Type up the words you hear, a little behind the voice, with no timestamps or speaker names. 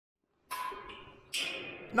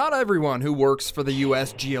Not everyone who works for the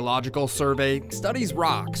U.S. Geological Survey studies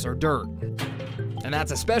rocks or dirt. And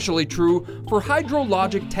that's especially true for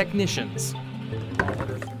hydrologic technicians.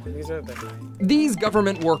 These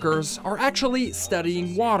government workers are actually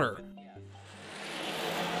studying water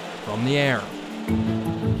from the air.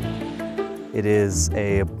 It is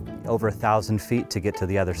over 1,000 feet to get to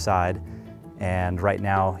the other side, and right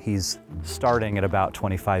now he's starting at about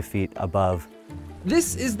 25 feet above.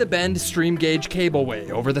 This is the Bend Streamgage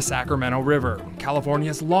Cableway over the Sacramento River,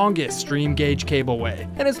 California's longest stream gauge cableway,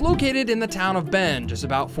 and it's located in the town of Bend, just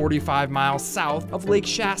about 45 miles south of Lake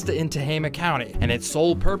Shasta in Tehama County, and its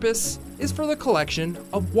sole purpose is for the collection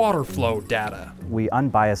of water flow data. We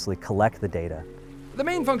unbiasedly collect the data. The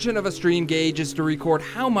main function of a stream gauge is to record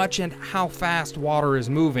how much and how fast water is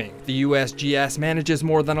moving. The USGS manages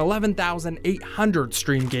more than 11,800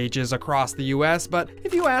 stream gauges across the US, but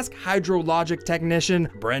if you ask hydrologic technician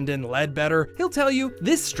Brendan Ledbetter, he'll tell you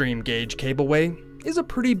this stream gauge cableway is a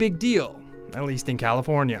pretty big deal, at least in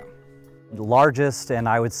California. The largest and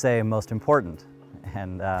I would say most important,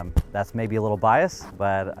 and that's maybe a little biased,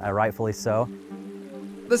 but rightfully so.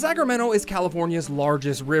 The Sacramento is California's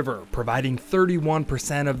largest river, providing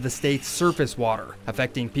 31% of the state's surface water,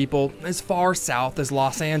 affecting people as far south as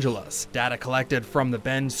Los Angeles. Data collected from the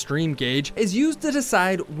Bend stream gauge is used to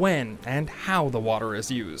decide when and how the water is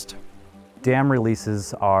used. Dam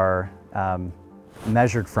releases are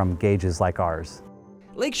measured from gauges like ours.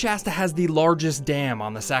 Lake Shasta has the largest dam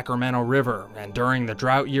on the Sacramento River, and during the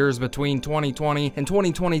drought years between 2020 and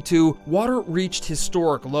 2022, water reached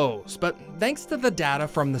historic lows, but thanks to the data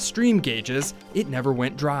from the stream gauges, it never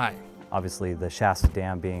went dry. Obviously, the Shasta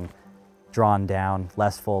Dam being drawn down,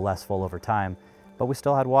 less full over time, but we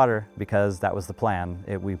still had water because that was the plan.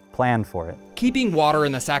 We planned for it. Keeping water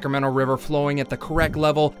in the Sacramento River flowing at the correct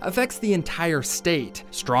level affects the entire state.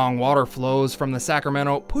 Strong water flows from the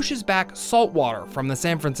Sacramento pushes back salt water from the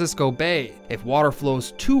San Francisco Bay. If water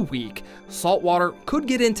flows too weak, salt water could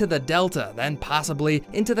get into the Delta, then possibly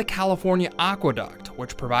into the California Aqueduct,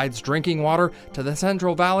 which provides drinking water to the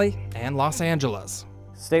Central Valley and Los Angeles.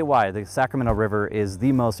 Statewide, the Sacramento River is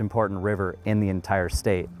the most important river in the entire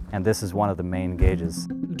state, and this is one of the main gauges.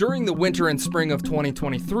 During the winter and spring of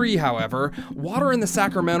 2023, however, water in the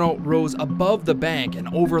Sacramento rose above the bank and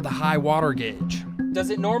over the high water gauge.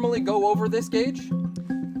 Does it normally go over this gauge?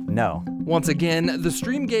 No. Once again, the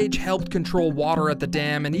stream gauge helped control water at the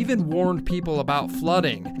dam and even warned people about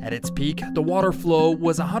flooding. At its peak, the water flow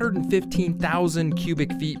was 115,000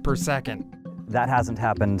 cubic feet per second. That hasn't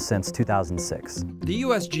happened since 2006. The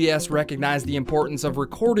USGS recognized the importance of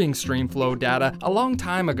recording stream flow data a long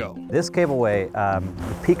time ago. This cableway,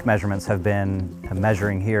 peak measurements have been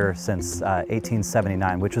measuring here since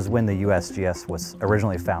 1879, which is when the USGS was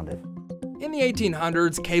originally founded. In the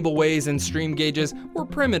 1800s, cableways and stream gauges were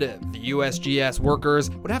primitive. The USGS workers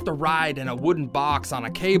would have to ride in a wooden box on a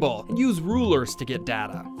cable and use rulers to get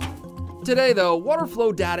data. Today, though, water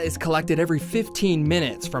flow data is collected every 15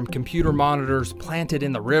 minutes from computer monitors planted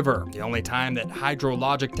in the river. The only time that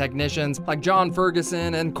hydrologic technicians like John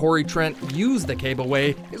Ferguson and Corey Trent use the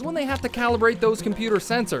cableway is when they have to calibrate those computer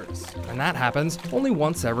sensors. And that happens only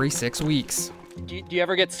once every 6 weeks. Do you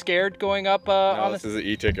ever get scared going up on this is an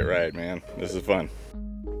e-ticket ride, man. This is fun.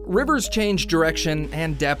 Rivers change direction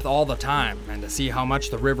and depth all the time, and to see how much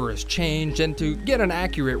the river has changed and to get an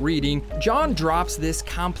accurate reading, John drops this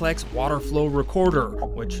complex water flow recorder,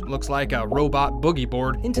 which looks like a robot boogie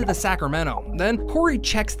board, into the Sacramento. Then Corey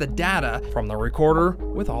checks the data from the recorder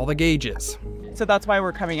with all the gauges. So that's why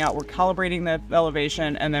we're coming out. We're calibrating the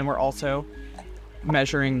elevation, and then we're also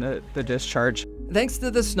measuring the discharge. Thanks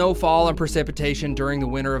to the snowfall and precipitation during the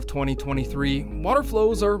winter of 2023, water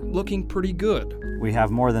flows are looking pretty good. We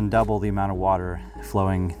have more than double the amount of water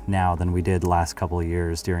flowing now than we did the last couple of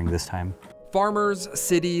years during this time. Farmers,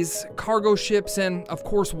 cities, cargo ships, and of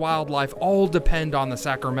course wildlife all depend on the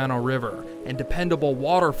Sacramento River, and dependable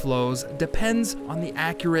water flows depends on the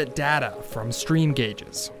accurate data from stream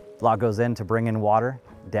gauges. A lot goes into bringing water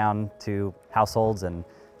down to households and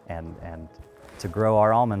to grow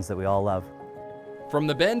our almonds that we all love. From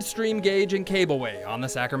the Bend Streamgage and Cableway on the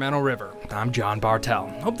Sacramento River, I'm John Bartell.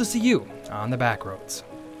 Hope to see you on the Backroads.